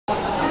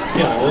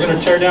Yeah, we're going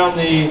to tear down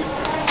the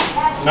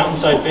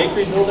Mountainside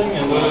Bakery building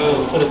and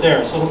we'll put it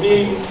there. So it'll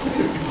be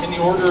in the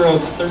order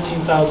of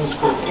 13,000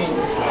 square feet.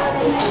 It'll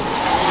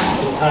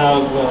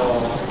have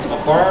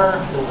a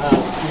bar, it'll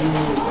have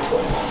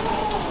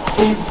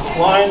 2 food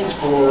lines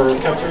for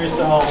cafeteria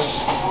style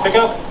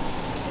pickup,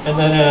 and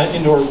then an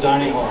indoor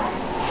dining hall.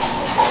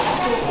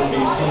 It'll be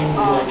themed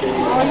like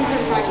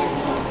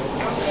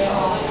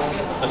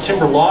a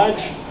timber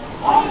lodge.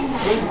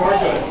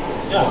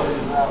 Yeah,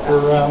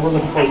 we're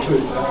looking forward to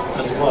it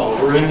as well.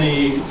 We're in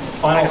the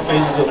final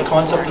phases of the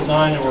concept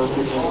design, and we're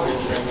moving into the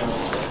engineering now.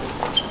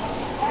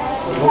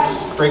 We hope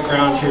to break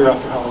ground here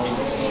after Halloween.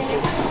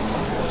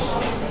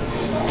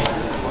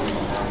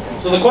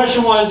 So the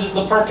question was, is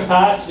the park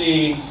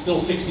capacity still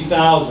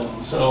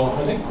 60,000? So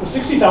I think the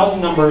 60,000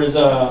 number is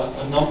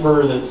a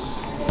number that's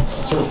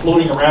sort of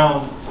floating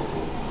around.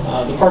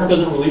 The park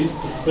doesn't release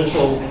its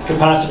official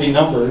capacity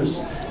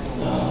numbers,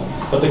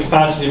 but the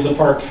capacity of the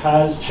park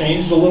has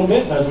changed a little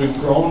bit as we've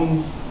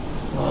grown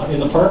in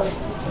the park.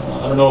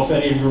 I don't know if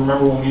any of you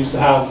remember when we used to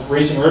have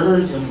Racing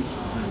Rivers, and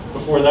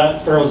before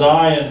that Pharaoh's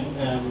Eye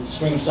and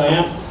Swing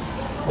Siam.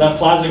 That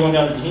plaza going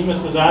down to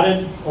Behemoth was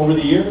added over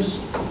the years.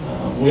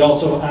 We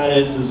also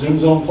added the Zoom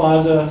Zone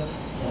Plaza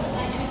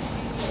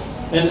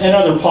and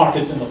other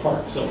pockets in the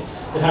park. So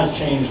it has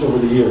changed over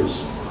the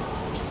years.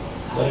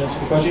 Does that answer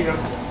the question?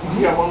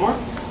 You got one more?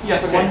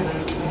 Yes. Okay.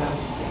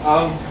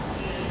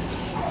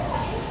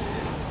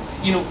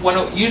 You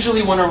know,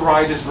 usually when a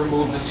ride is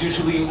removed, it's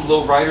usually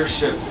low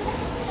ridership.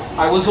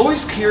 I was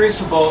always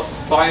curious about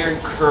Byron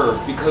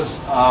Curve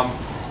because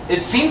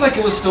it seemed like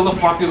it was still a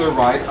popular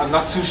ride. I'm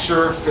not too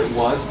sure if it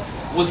was.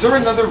 Was there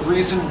another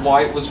reason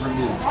why it was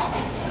removed?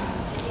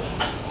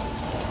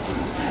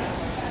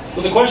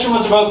 So the question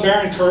was about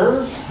Barron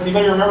Curve.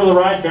 Anybody remember the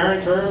ride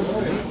Barron Curve?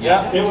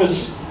 Yeah. It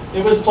was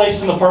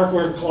placed in the park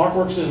where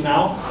Clockworks is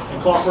now,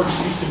 and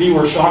Clockworks used to be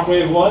where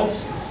Shockwave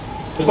was.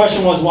 The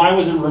question was, why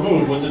was it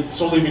removed? Was it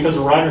solely because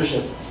of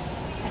ridership?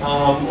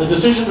 The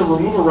decision to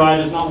remove a ride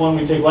is not one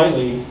we take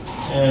lightly,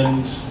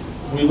 and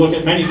we look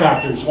at many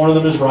factors. One of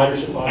them is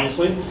ridership,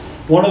 obviously.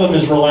 One of them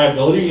is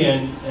reliability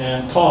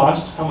and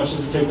cost. How much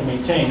does it take to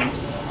maintain?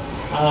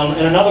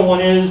 And another one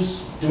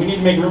is, do we need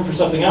to make room for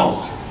something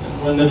else?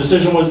 When the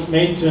decision was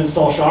made to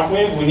install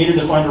Shockwave, we needed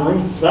to find a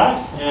room for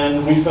that,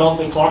 and we felt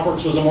that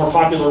Clockworks was a more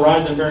popular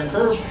ride than Barron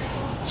Curve,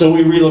 so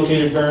we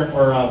relocated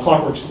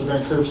Clockworks to the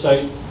Barron Curve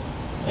site,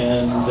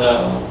 and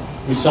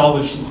we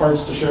salvaged some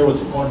parts to share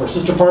with one of our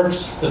sister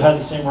parks that had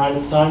the same ride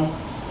at the time,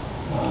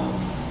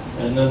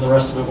 and then the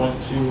rest of it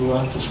went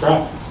to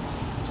scrap.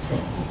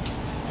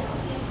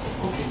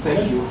 Okay,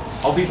 thank you.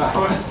 I'll be back.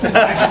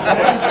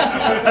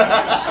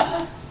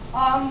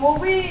 Will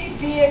we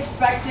be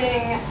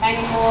expecting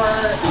any more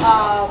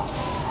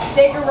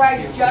bigger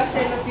rides just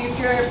in the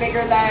future,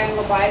 bigger than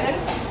Leviathan?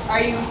 Are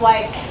you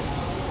like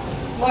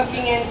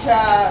looking into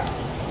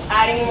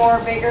adding more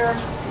bigger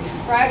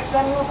rides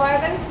than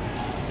Leviathan?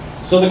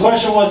 So the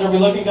question was, are we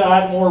looking to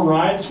add more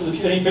rides for the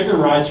future, any bigger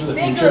rides for the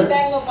future? Bigger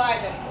than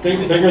Leviathan.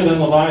 Bigger than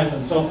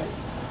Leviathan. So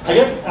I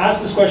get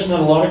asked this question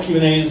on a lot of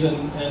Q&As,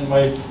 and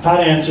my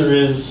pat answer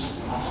is,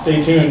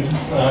 stay tuned.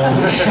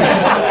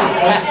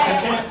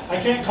 I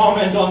can't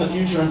comment on the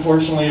future,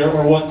 unfortunately,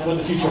 or what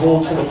the future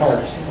holds for the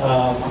park.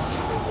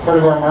 Part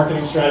of our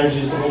marketing strategy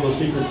is to hold those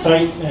secrets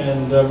tight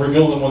and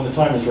reveal them when the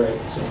time is right.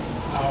 So,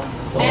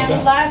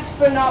 and last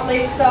but not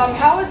least,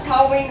 how is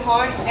Halloween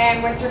Haunt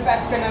and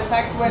Winterfest going to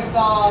affect with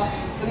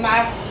the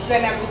masks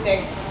and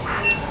everything?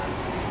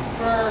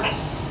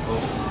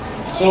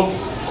 So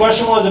the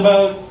question was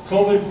about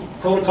COVID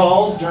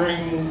protocols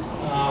during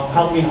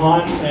Halloween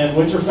Haunt and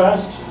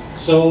Winterfest.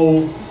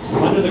 So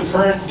under the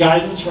current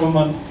guidance from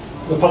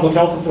the Public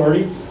Health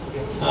Authority,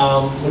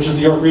 which is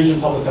the York Region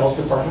Public Health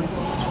Department,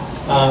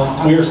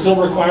 we are still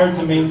required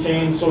to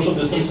maintain social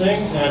distancing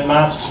and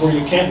masks where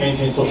you can't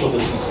maintain social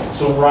distancing.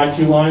 So in ride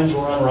queue lines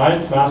or on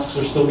rides, masks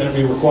are still going to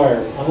be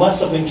required, unless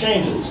something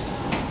changes.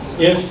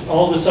 If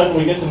all of a sudden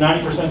we get to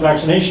 90%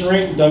 vaccination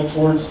rate, and Doug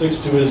Ford sticks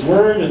to his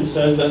word and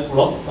says that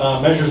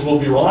measures will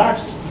be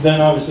relaxed,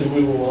 then obviously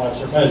we will relax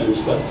our measures,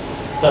 but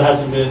that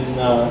hasn't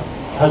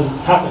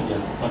happened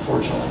yet,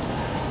 unfortunately.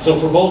 So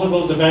for both of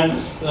those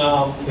events,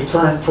 the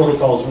current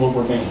protocols will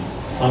remain,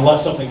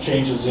 unless something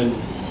changes in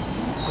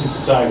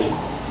society.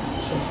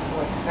 So.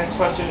 Next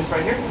question is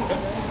right here.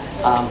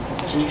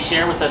 Can you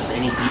share with us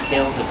any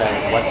details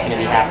about what's going to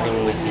be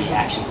happening with the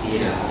Action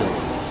Theater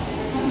building?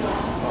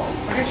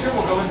 Okay, sure,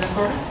 we'll go in this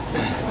order.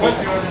 What's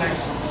the order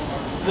next?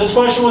 This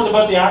question was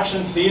about the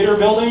Action Theater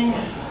building.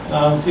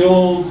 It's the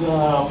old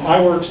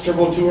iWorks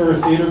Turbo Tour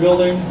Theater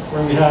building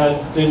where we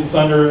had Days of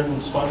Thunder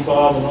and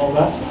SpongeBob and all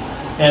that.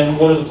 And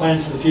what are the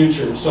plans for the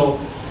future? So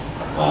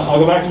I'll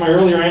go back to my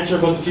earlier answer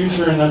about the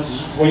future, and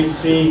let's wait and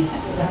see.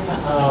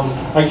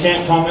 I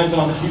can't comment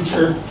on the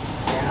future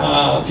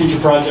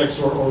projects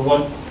or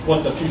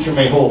what the future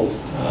may hold.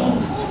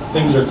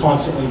 Things are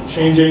constantly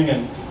changing,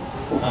 and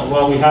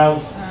while we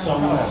have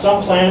some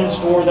plans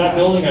for that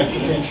building, I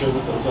can't share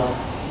what those are.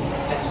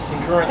 So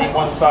currently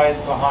one side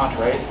is a haunt,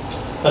 right?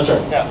 That's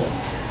right. Yeah.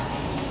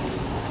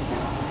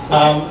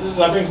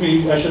 That brings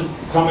me, I should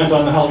comment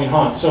on the Halloween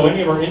haunt. So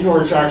any of our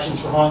indoor attractions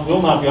for haunt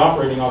will not be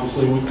operating,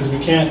 obviously, because we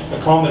can't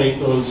accommodate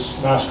those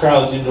mass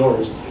crowds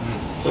indoors.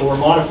 So we're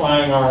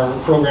modifying our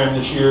program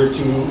this year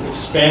to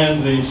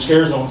expand the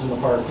scare zones in the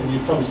park, and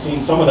you've probably seen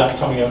some of that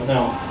coming out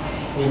now.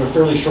 We have a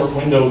fairly short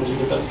window to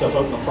get that stuff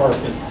out in the park,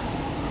 and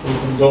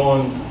we've been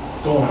going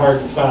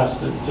hard and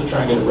fast to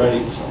try and get it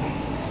ready. So.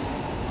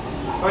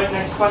 All right,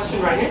 next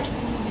question right here.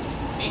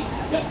 Me?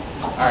 Yep.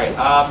 All right.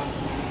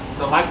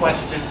 So my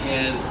question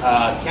is,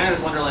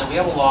 Canada's Wonderland, we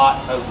have a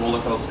lot of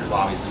roller coasters,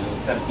 obviously. We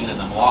have 17 of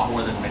them, a lot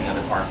more than many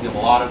other parks. We have a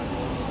lot of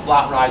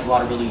flat rides, a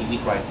lot of really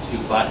unique rides too.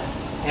 But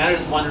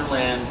Canada's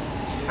Wonderland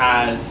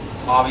has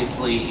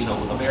obviously, you know,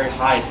 a very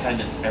high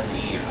attendance every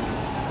year.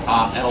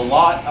 And a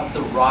lot of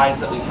the rides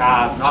that we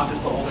have, not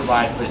just the older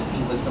rides, but it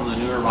seems like some of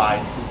the newer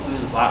rides,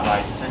 including the flat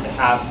rides, tend to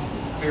have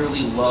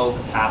fairly low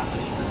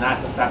capacities. And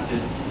that's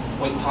affected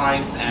wait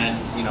times and,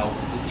 you know,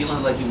 it's a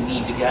feeling like you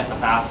need to get a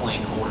fast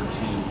lane in order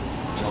to,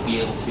 you know, be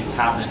able to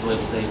have an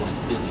enjoyable day when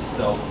it's busy.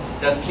 So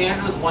does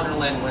Canada's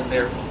Wonderland, when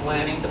they're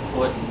planning to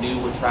put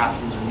new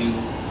attractions or new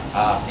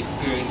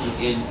experiences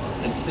in,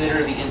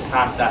 consider the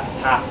impact that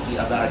capacity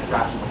of that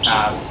attraction would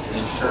have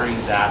in ensuring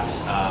that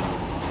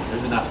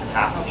there's enough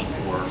capacity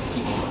for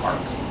people in the park?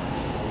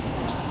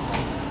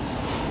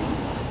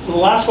 So the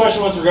last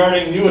question was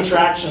regarding new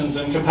attractions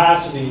and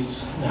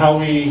capacities, and how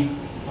we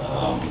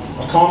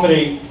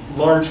accommodate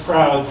large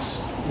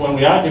crowds when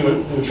we add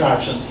new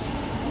attractions.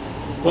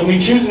 When we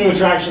choose a new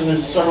attraction,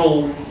 there's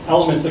several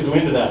elements that go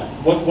into that.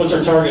 What's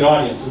our target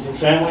audience? Is it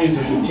families?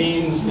 Is it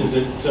teens? Is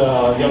it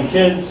young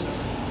kids?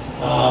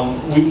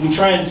 We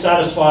try and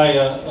satisfy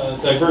a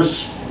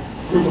diverse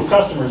group of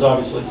customers,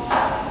 obviously.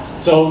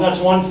 So that's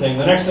one thing.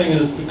 The next thing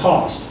is the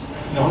cost.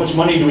 You know, how much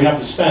money do we have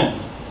to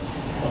spend?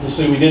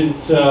 Obviously, we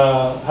didn't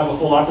have a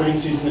full operating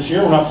season this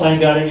year. We're not planning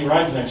to add any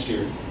rides next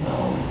year.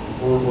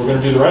 We're going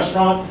to do the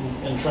restaurant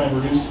and try and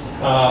reduce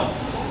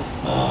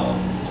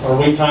our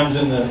wait times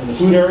in the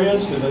food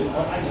areas, because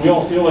we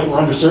all feel like we're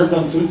underserved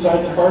on the food side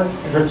of the park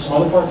compared to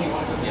some other parks.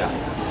 Yeah.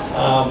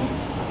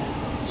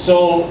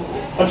 So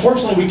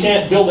unfortunately, we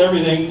can't build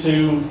everything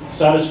to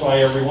satisfy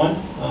everyone.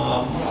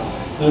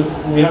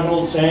 We have an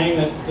old saying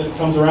that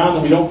comes around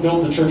that we don't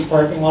build the church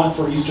parking lot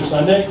for Easter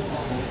Sunday.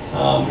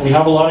 We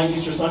have a lot of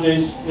Easter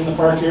Sundays in the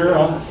park here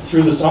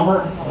through the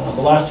summer.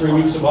 The last 3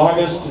 weeks of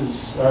August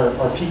is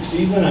our peak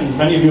season, and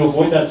many of you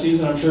avoid that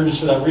season, I'm sure, just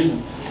for that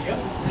reason.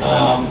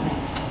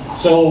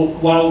 So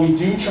while we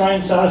do try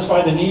and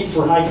satisfy the need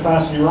for high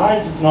capacity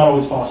rides, it's not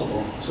always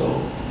possible. So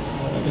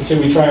I can say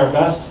we try our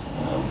best,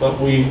 but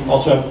we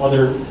also have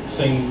other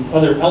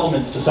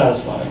elements to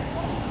satisfy,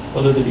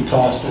 whether they be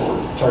cost or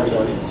target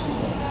audience as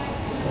well.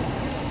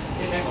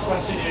 Okay, next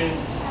question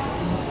is,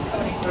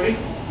 ready?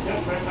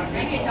 Yep, right back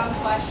Maybe a dumb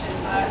question,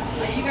 but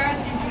are you guys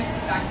implementing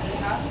the vaccine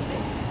pass?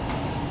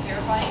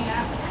 Verifying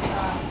that?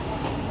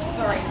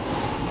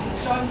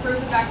 Showing proof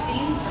of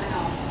vaccines or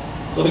no?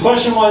 So the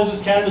question was,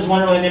 is Canada's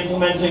Wonderland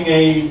implementing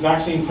a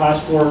vaccine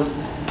passport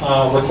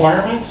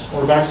requirement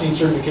or vaccine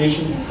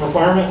certification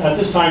requirement? At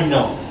this time,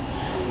 no.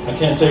 I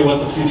can't say what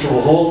the future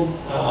will hold.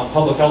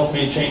 Public health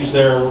may change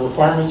their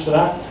requirements for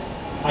that.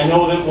 I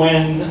know that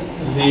when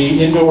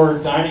the indoor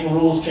dining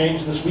rules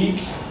change this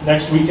week,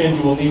 next weekend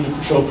you will need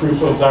to show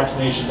proof of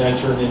vaccination to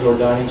enter an indoor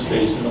dining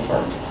space in the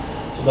park.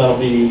 So that'll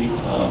be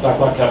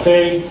Backlot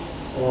Cafe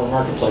or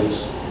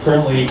Marketplace.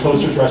 Currently,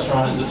 Coaster's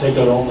Restaurant is a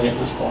takeout only at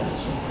this point.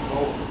 So.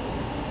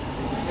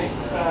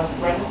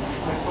 Brendan,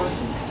 next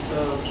question.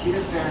 So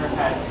Cedar Fair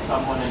had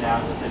someone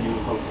announce the new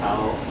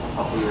hotel a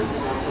couple years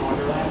ago for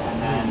Wonderland,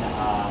 and then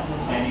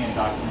planning and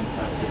documents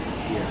have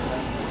disappeared.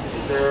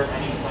 Is there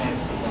any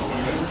plans to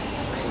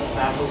continue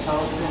that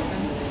hotel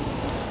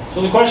expansion?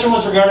 So the question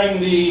was regarding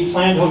the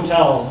planned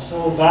hotel.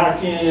 So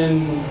back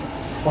in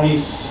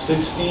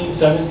 2016,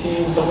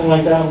 17, something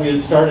like that, we had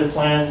started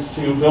plans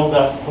to build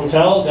that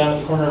hotel down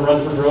at the corner of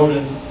Rutherford Road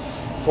and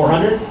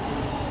 400.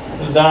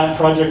 That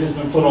project has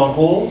been put on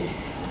hold.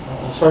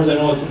 As far as I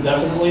know, it's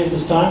indefinitely at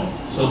this time,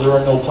 so there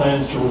are no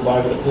plans to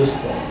revive it at this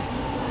point.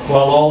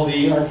 While all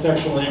the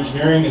architectural and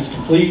engineering is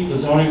complete, the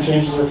zoning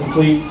changes are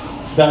complete,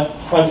 that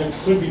project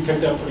could be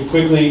picked up pretty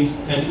quickly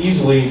and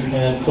easily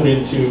and put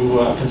into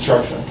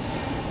construction.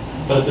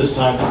 But at this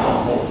time, it's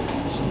on hold.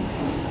 So.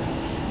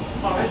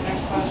 All right,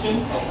 next question.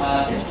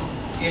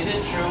 Is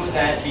it true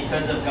that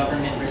because of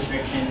government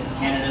restrictions,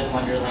 Canada's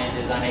Wonderland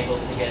is unable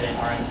to get an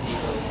RMC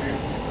coaster?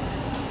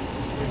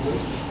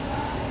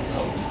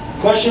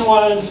 Question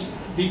was,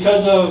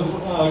 because of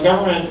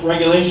government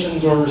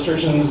regulations or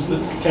restrictions, that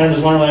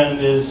Canada's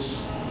Wonderland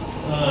is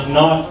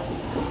not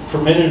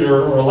permitted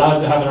or allowed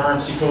to have an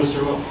RMC coaster.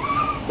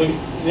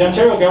 The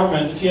Ontario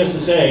government, the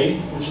TSSA,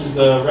 which is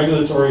the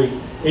regulatory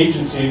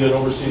agency that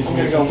oversees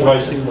amusement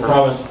devices in the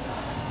province,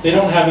 they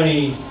don't have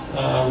any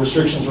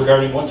restrictions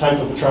regarding what type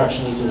of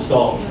attraction is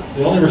installed.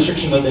 The only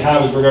restriction that they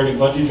have is regarding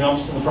bungee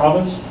jumps in the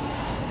province.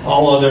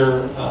 All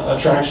other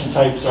attraction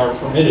types are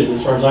permitted,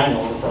 as far as I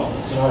know, in the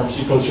province, and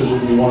RMC coasters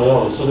would be one of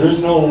those. So there is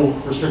no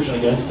restriction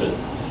against it.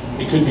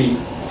 It could be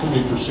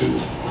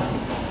pursued.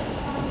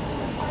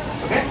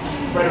 Okay.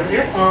 Right over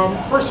here.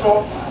 First of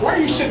all, why are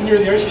you sitting near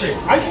the ice cream?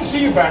 I can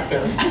see you back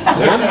there. I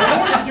know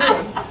what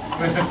you're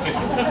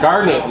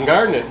doing.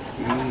 Garden it.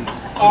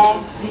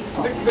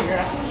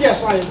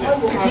 Yes, I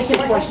will ask the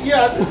question.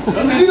 Yeah,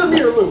 it's either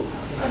me or Lou.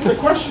 The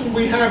question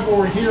we have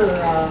over here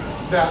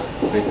that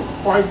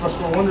 5 of us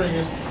were wondering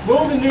is,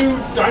 will the new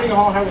dining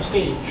hall have a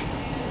stage?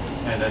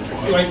 And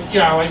entertainment.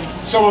 Like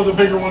some of the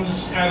bigger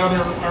ones at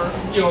other,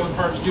 the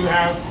parks do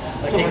have.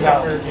 I'm also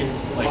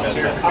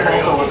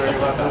wondering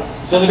about this.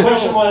 So the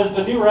question was,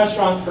 the new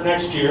restaurant for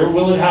next year,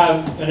 will it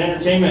have an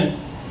entertainment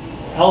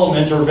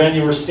element or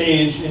venue or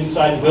stage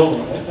inside the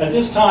building? At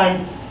this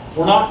time,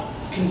 we're not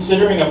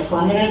considering a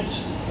permanent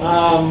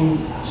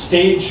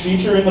stage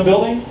feature in the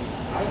building.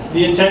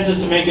 The intent is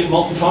to make it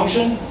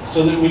multifunction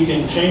so that we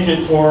can change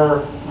it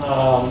for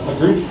a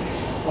group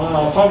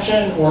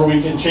function, or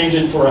we can change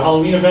it for a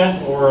Halloween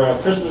event or a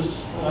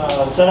Christmas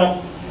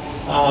setup.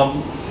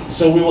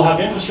 So we will have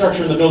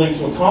infrastructure in the building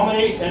to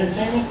accommodate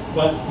entertainment,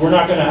 but we're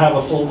not going to have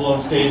a full-blown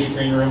stage,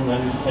 green room,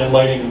 and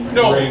lighting.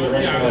 No, rig or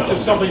anything yeah, like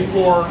just that. something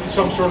for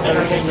some sort of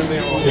entertainment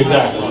there.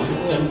 Exactly,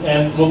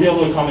 and we'll be able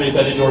to accommodate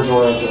that indoors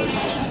or outdoors.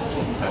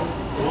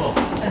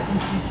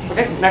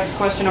 Okay, next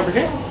question over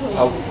here.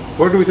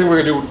 What do we think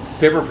we're going to do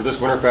different for this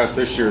Winterfest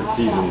this year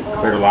season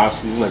compared to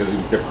last season? Like, is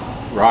there different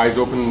rides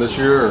open this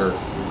year, or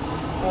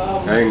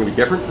anything going to be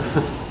different?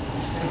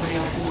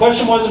 The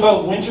question was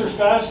about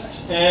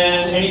Winterfest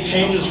and any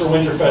changes for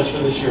Winterfest for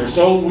this year.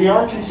 So we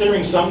are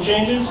considering some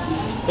changes.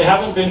 They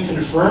haven't been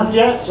confirmed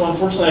yet, so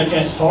unfortunately I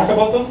can't talk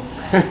about them.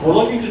 We're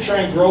looking to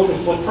try and grow the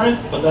footprint,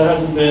 but that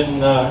hasn't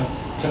been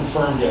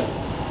confirmed yet.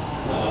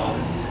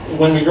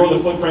 When we grow the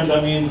footprint,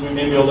 that means we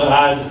may be able to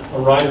add a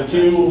ride or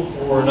two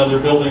or another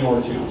building or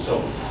two.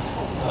 So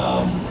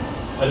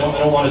I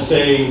don't want to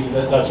say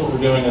that that's what we're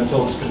doing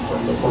until it's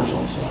confirmed,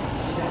 unfortunately. So.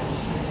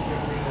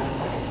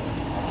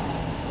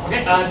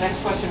 Okay, next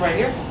question right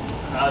here.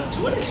 To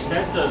what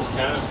extent does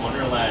Canada's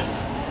Wonderland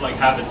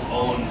have its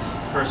own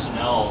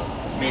personnel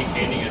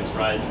maintaining its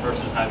rides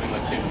versus having,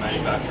 say, the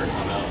manufacturer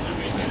come out and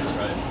maintain its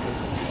rides?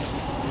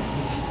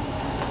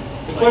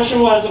 The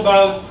question was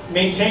about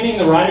maintaining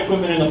the ride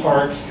equipment in the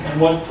park and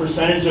what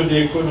percentage of the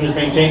equipment is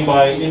maintained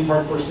by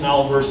in-park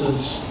personnel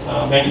versus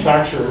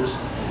manufacturers.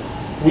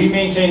 We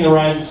maintain the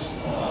rides,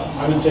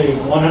 I would say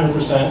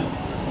 100%.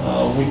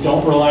 We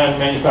don't rely on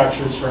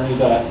manufacturers for any of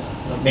that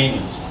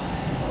maintenance.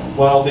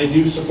 While they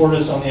do support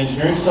us on the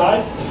engineering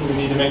side, if we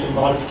need to make a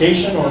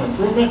modification or an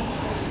improvement,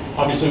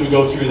 obviously we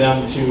go through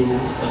them to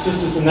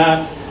assist us in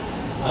that,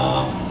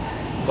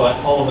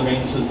 but all of the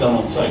maintenance is done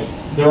on site.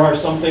 There are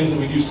some things that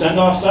we do send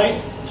off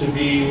site to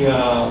be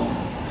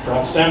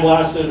perhaps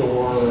sandblasted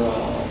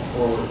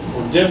or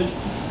dipped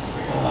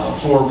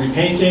for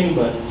repainting,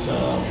 but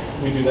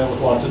we do that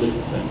with lots of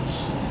different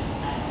things.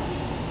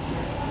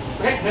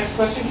 Okay, next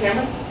question,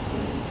 Cameron.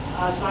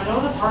 So I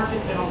know the park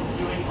has been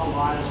doing a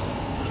lot of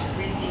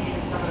repeating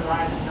some of the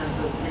rides in terms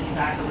of bringing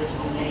back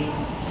original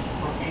names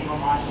or paying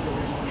homage to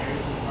original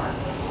areas of the park.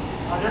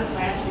 Are there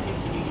plans to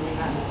continue doing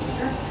that in the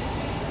future?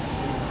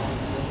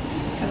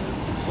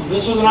 So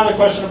this was another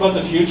question about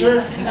the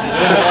future. In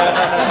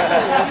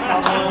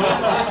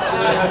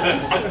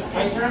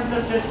terms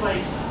of just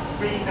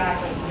bringing back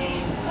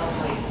names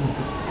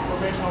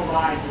of original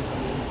rides or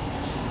something.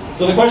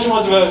 So the question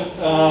was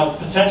about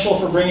potential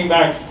for bringing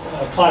back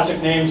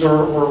classic names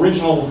or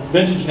original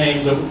vintage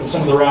names of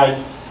some of the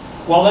rides.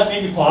 While that may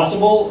be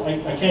possible,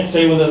 I can't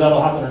say whether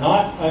that'll happen or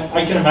not.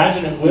 I can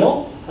imagine it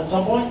will at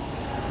some point,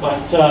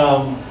 but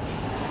we'll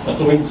have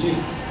to wait and see.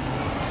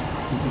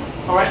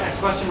 All right, next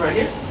question right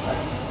here.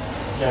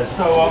 Yeah,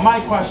 so my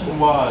question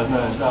was,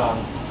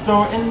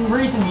 so in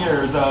recent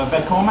years,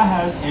 Vekoma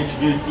has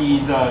introduced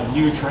these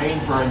new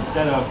trains where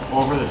instead of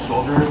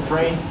over-the-shoulder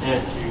trains,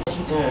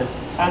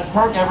 has the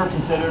park ever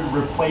considered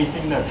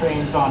replacing the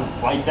trains on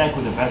flight deck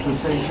with the vessel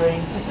train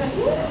trains?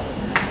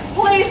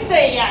 Please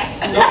say yes.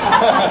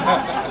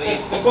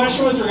 The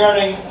question was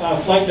regarding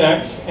flight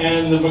deck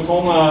and the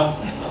Vekoma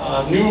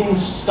new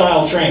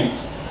style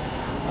trains.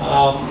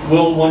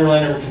 Will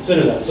Wonderland ever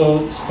consider that?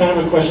 So it's kind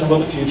of a question about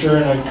the future,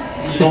 and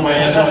you know my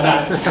answer on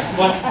that.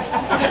 But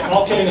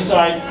all kidding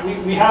aside,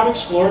 we have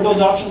explored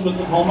those options with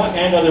Vekoma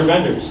and other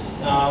vendors.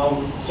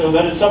 So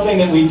that is something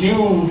that we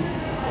do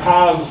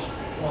have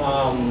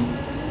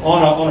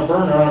on a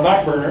burner, on a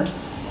back burner,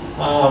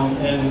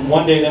 and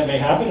one day that may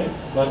happen,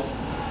 but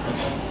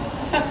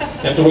you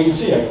have to wait and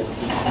see, I guess.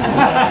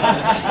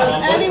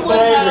 Does anyone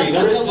have a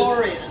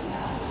DeLorean?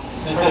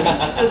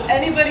 Does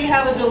anybody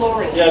have a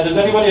DeLorean? Yeah, does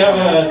anybody have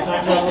a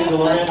time traveling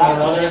DeLorean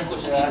or other?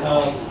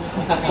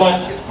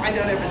 Find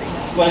out everything.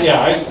 But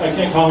yeah, I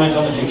can't comment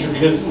on the future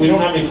because we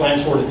don't have any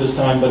plans for it at this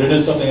time, but it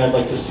is something I'd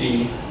like to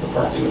see the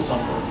park do at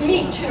some point.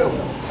 Me too.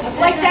 The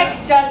flight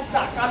deck does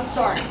suck, I'm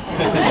sorry.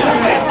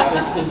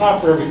 It's not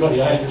for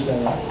everybody, I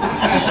understand that.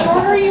 The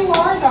shorter you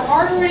are, the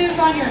harder it is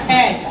on your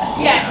head.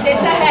 Yes,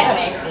 it's a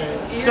headache.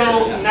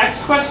 So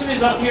next question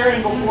is up here,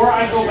 and before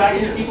I go back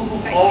to the people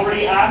who've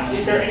already asked,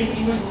 is there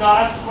anybody who's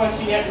not asked a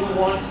question yet who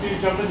wants to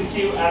jump in the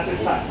queue at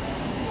this time?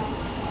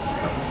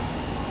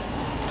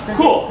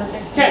 Cool.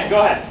 Ken,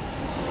 go ahead.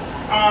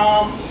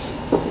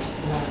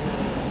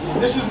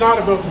 This is not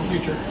about the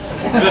future.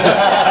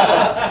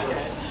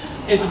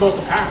 It's about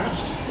the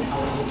past.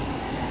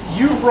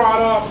 You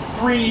brought up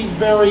 3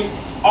 very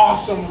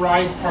awesome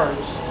ride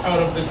parks out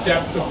of the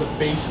depths of the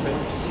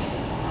basement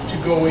to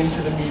go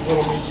into the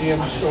little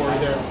museum store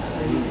there.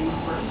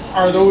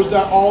 Are those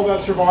all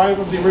that survive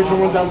of the original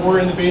ones that were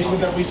in the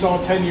basement that we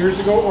saw 10 years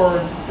ago, or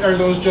are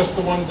those just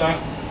the ones that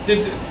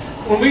did?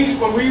 When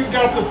we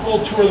got the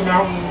full tour of the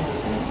mountain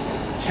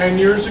 10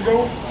 years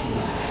ago,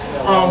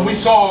 we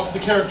saw the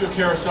character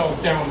carousel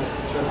down there,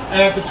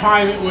 and at the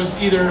time it was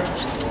either,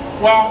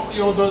 well, you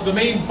know, the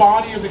main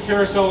body of the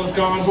carousel is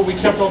gone, but we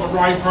kept all the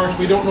ride parks.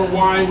 We don't know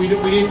why. We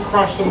didn't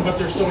crush them, but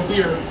they're still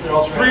here.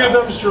 3 of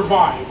them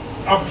survived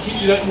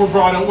that were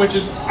brought out, which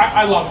is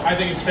I love it. I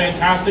think it's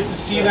fantastic to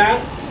see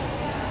that.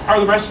 Are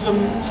the rest of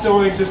them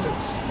still in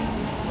existence?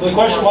 So the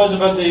question was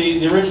about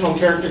the original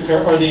character,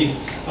 or the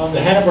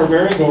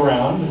Hanna-Barbera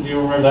go-round, if you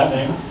remember that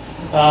name.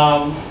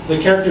 The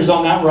characters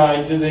on that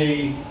ride, do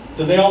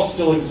they all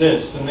still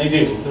exist? And they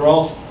do. The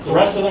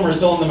rest of them are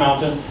still in the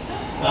mountain.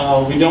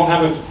 We don't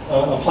have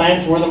a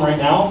plan for them right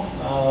now.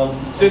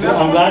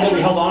 I'm glad that we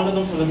held on to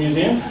them for the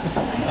museum,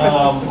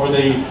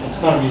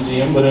 it's not a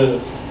museum, but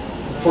a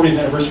 40th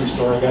anniversary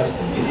store, I guess.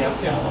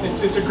 Yeah,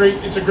 it's a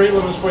great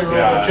little display. We're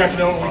able to check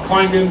it out. We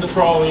climbed in the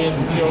trolley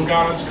and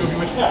got on Scooby,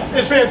 which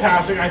is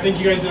fantastic. I think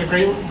you guys did a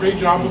great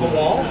job with the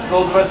wall.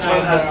 Those of us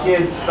as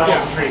kids, that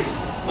was a treat.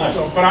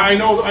 So, but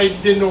I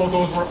didn't know if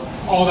those were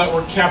all that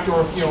were kept,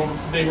 or if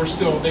they were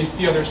still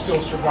the others still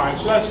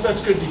survived. So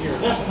that's good to hear.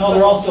 Yeah, no,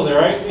 they're all still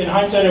there. Right? In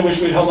hindsight, I wish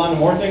we'd held on to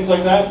more things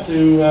like that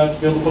to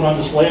be able to put on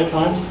display at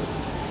times.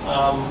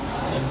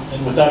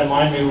 And with that in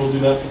mind, maybe we'll do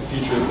that for the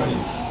future if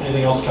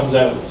anything else comes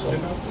out. So.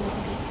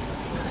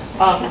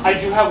 I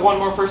do have one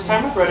more first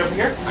timer right over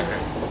here.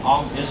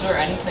 Okay. Is there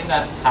anything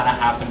that kind of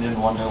happened in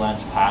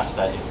Wonderland's past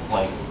that if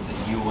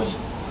you would,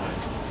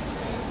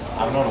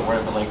 I don't know the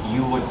word, but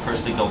you would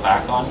personally go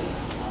back on,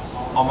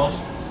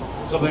 almost?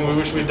 Something we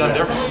wish we'd done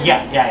differently?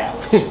 Yeah.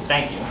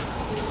 Thank you.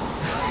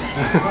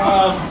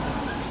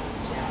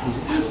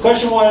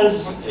 Question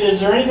was, is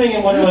there anything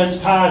in Wonderland's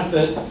past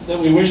that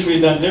we wish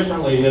we'd done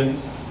differently?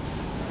 And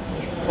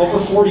over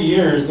 40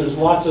 years, there's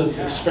lots of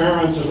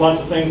experiments, there's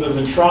lots of things that have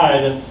been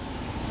tried, and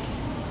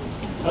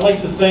I like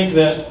to think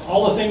that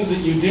all the things that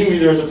you do,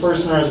 either as a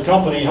person or as a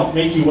company, help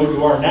make you what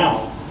you are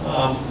now.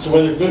 So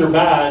whether good or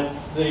bad,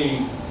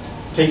 they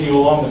take you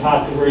along the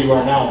path to where you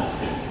are now.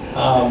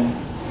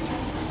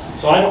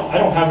 So I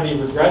don't have any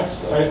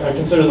regrets. I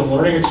consider them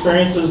learning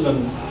experiences,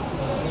 and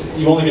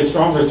you only get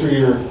stronger through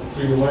your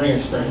learning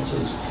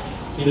experiences,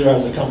 either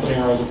as a company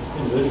or as an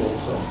individual.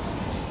 So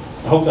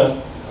I hope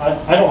that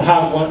I don't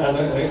have one as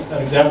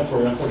an example for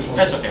you, unfortunately.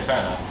 That's okay, fair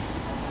enough.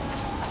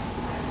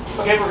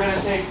 Okay, we're going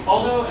to take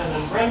Aldo and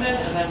then Brendan,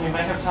 and then we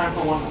might have time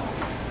for one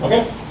more.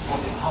 Okay.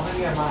 How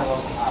many am I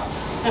allowed to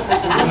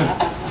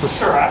ask?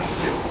 Sure, ask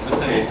you.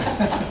 Okay.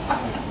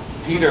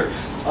 Peter,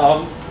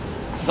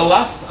 the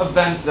last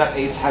event that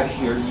Ace had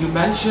here, you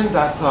mentioned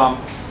that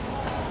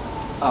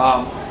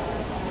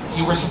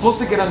you were supposed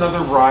to get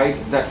another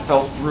ride that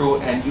fell through,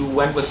 and you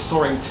went with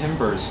Soaring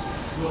Timbers.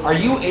 Are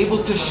you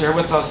able to share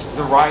with us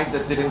the ride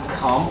that didn't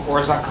come, or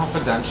is that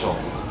confidential?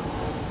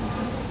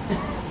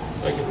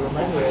 I can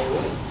remind you.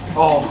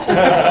 Oh.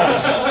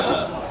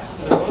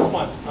 There was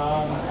one.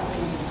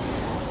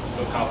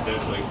 So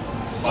confidentially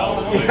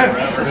filed away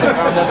forever.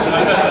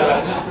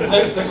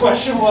 The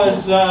question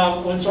was,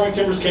 when Soaring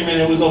Timbers came in,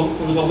 it was a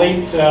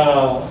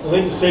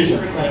late decision,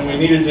 and we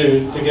needed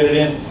to get it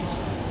in.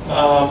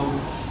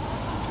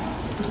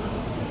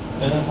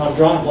 And I've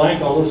drawn a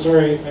blank, although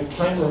sorry, I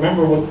can't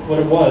remember what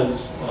it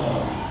was.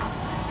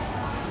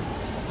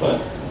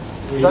 But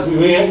we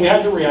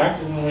had to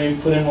react, and we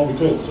put in what we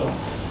could. So.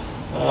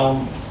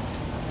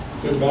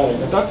 Good about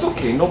it. That's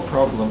okay, no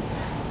problem.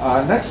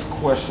 Next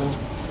question.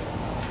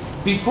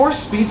 Before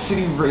Speed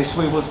City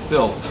Raceway was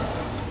built,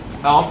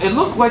 it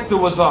looked like there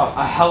was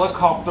a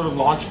helicopter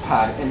launch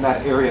pad in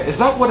that area. Is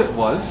that what it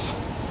was?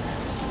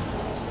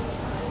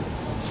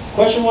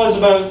 Question was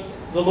about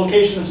the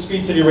location of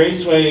Speed City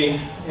Raceway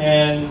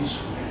and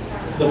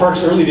the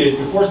park's early days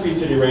before Speed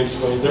City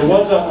Raceway. There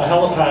was a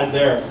helipad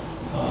there.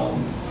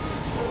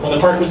 When the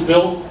park was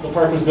built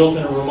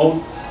in a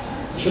remote,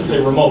 I shouldn't say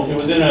remote, it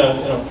was in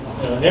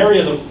an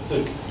area It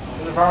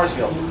was a farmer's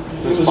field.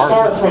 It was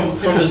far from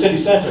the city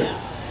center.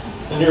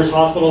 The nearest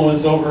hospital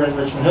was over in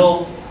Richmond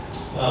Hill.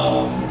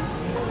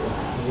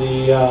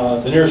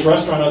 The nearest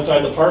restaurant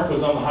outside the park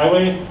was on the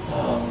highway.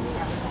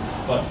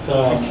 But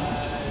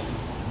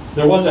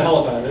there was a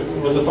helipad.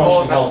 It was a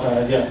functioning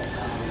helipad, yeah.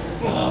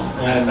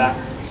 And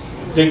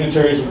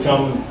dignitaries would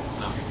come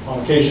on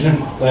occasion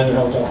and land their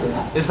helicopter.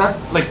 Is that,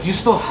 do you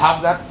still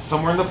have that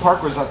somewhere in the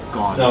park, or is that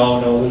gone?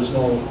 No, there's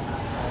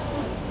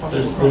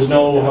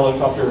no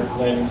helicopter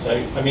landing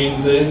site. I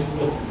mean, the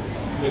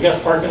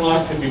guest parking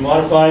lot could be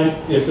modified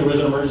if there was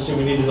an emergency.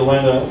 We needed to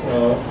land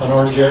an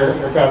orange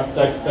aircraft.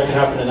 That could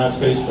happen in that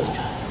space, but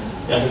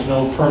yeah, there's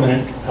no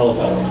permanent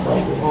helipad on the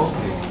property.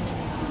 Okay.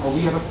 Are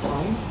we out of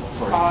time?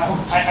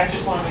 I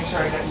just want to make sure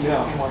I get you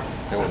a few more.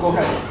 Go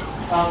ahead.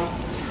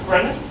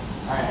 Brendan?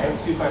 All right, I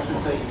have two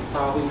questions that you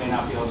probably may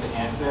not be able to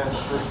answer.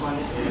 The first one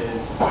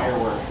is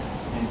fireworks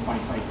in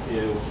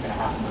 2022. What's going to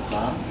happen with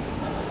them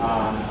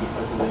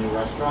because of the new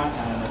restaurant?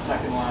 And then the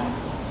second one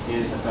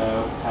is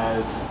about,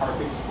 has the park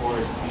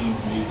explored themed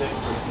music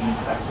for themed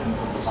sections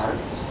of the park?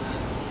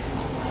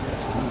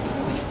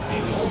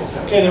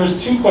 Okay, there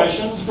was two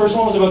questions. The first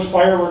one was about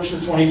fireworks for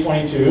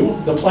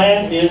 2022. The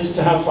plan is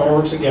to have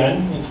fireworks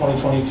again in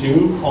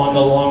 2022 on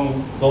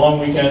the long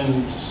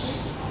weekend,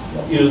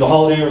 either the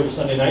holiday or the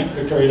Sunday night,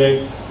 Victoria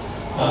Day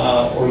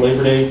or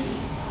Labor Day.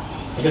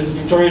 I guess it's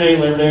Victoria Day,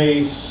 Labor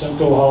Day,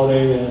 Simcoe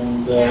holiday,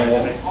 and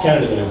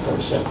Canada Day, of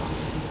course. Yeah.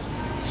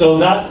 So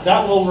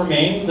that will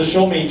remain. The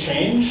show may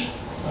change.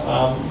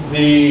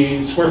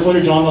 The square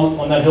footage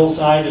on that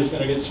hillside is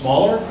going to get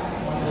smaller.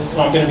 It's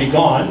not going to be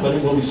gone, but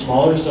it will be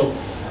smaller. So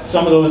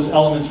some of those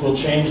elements will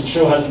change. The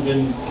show hasn't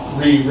been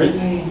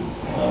rewritten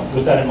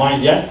with that in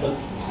mind yet, but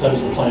that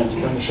is the plan, to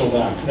bring the show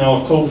back. Now,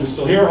 if COVID is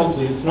still here,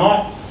 hopefully it's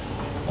not.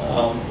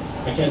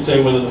 I can't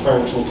say whether the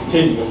fireworks will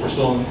continue if we're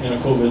still in a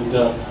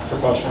COVID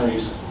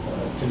precautionary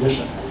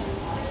condition.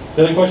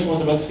 The other question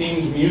was about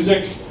themed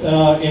music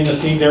in the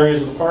themed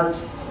areas of the park.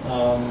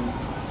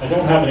 I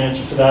don't have an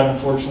answer for that,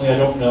 unfortunately. I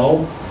don't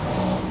know.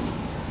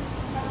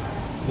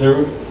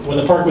 When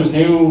the park was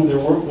new, there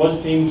was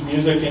themed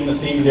music in the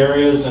themed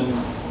areas, and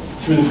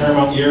through the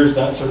Paramount years,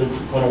 that sort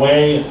of went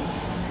away.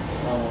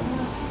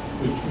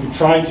 We've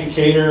tried to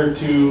cater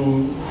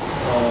to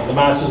the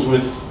masses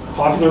with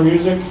popular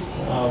music,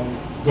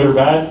 good or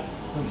bad,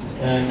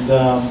 and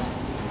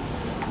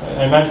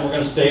I imagine we're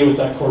going to stay with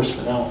that course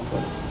for now.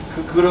 But.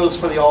 Kudos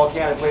for the All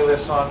Canada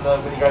playlist on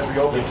when you guys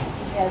reopened.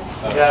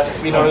 Yes. Yes,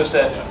 we noticed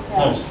it.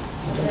 Nice.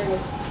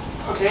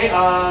 Okay,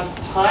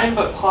 time,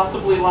 but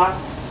possibly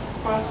last.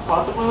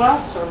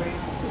 Or maybe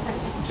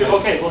two.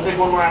 Okay, we'll take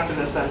one more after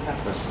this then.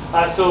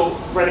 So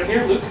right up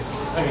here, Luke.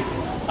 Okay.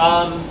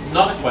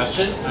 Not a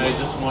question. I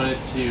just wanted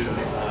to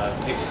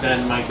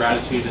extend my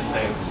gratitude and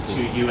thanks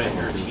to you and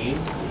your team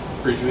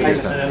for doing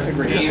an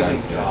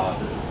amazing job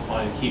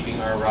on keeping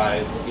our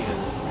rides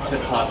in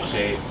tip-top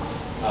shape.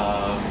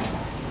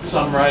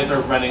 Some rides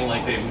are running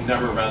like they've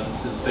never run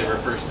since they were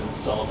first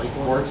installed. Like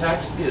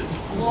Vortex is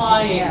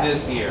flying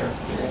this year.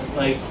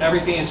 Like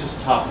everything is just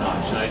top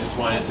notch, and I just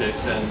wanted to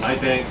extend my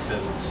thanks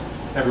and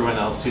everyone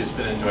else who's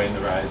been enjoying the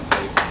rides.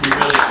 Like we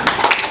really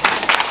appreciate it.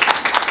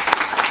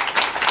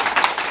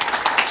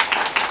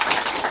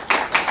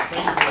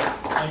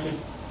 Thank you.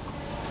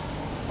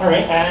 All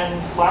right,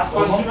 and last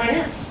question right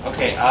here.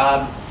 Okay,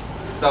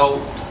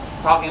 so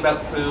talking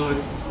about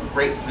food,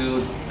 great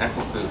food,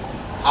 excellent food.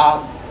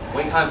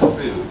 Wait times for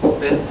food.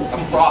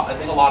 I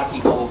think a lot of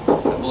people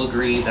will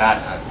agree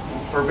that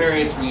for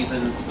various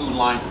reasons, food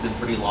lines have been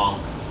pretty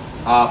long.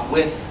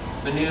 With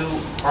the new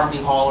Army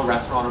Hall or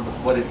restaurant, or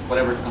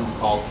whatever it's going to be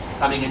called,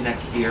 coming in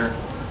next year,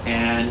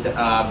 and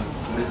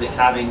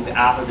having the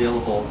app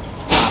available.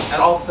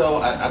 And also,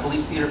 I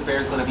believe Cedar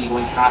Fair is going to be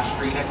going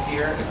cash-free next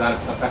year, if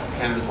that affects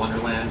Canada's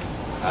Wonderland,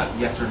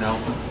 yes or no.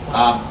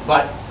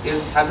 But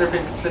has there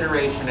been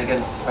consideration, again,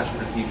 this is a question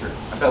for the future,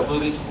 about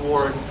moving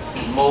towards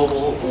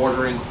mobile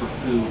ordering for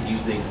food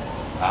using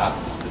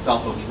the cell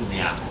phone, using the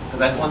app? Because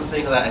that's one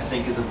thing that I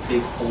think is a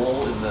big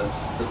hole in the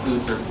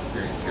food service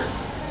experience here.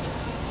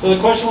 So the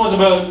question was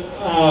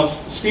about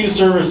speed of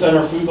service at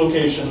our food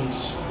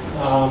locations.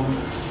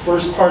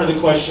 First part of the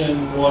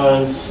question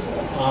was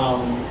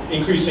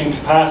increasing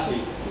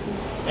capacity.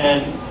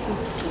 And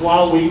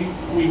while we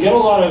get a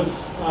lot of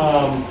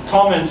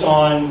comments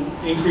on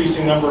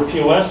increasing number of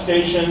POS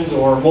stations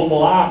or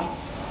mobile app,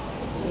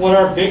 what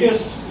our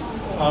biggest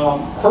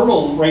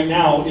hurdle right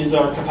now is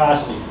our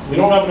capacity. We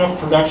don't have enough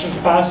production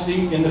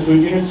capacity in the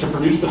food units to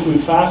produce the food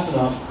fast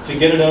enough to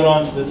get it out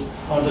onto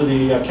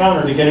the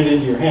counter to get it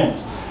into your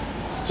hands.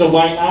 So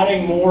by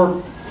adding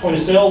more point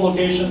of sale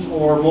locations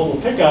or mobile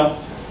pickup,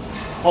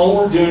 all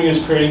we're doing is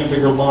creating a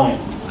bigger line.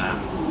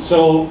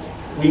 So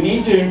we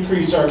need to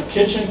increase our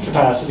kitchen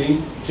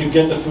capacity to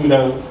get the food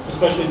out,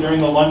 especially during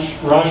the lunch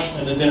rush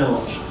and the dinner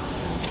rush.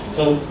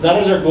 So that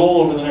is our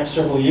goal over the next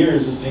several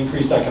years, is to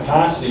increase that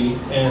capacity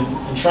and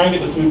try and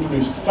get the food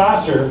produced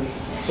faster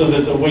so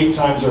that the wait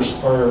times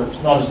are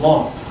not as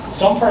long.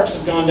 Some parks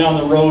have gone down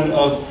the road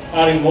of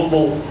adding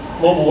mobile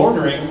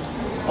ordering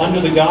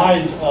under the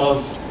guise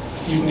of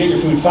you can get your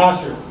food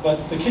faster, but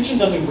if the kitchen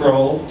doesn't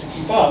grow to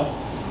keep up,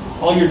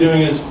 all you're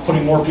doing is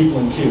putting more people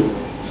in queue.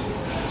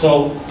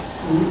 So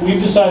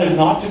we've decided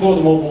not to go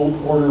the mobile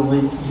order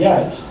route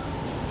yet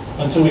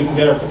until we can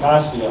get our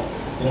capacity up.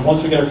 And then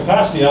once we get our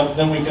capacity up,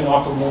 then we can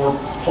offer more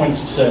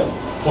points of sale,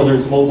 whether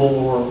it's mobile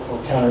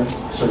or counter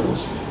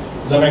service.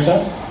 Does that make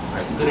sense? All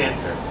right, good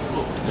answer.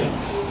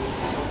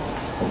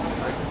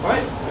 All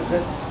right, that's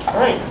it. All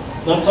right,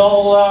 that's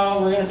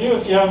all we're going to do.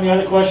 If you have any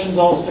other questions,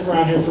 I'll stick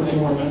around here for a few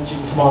more minutes. You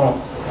can come on up.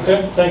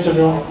 Okay, thanks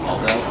everyone.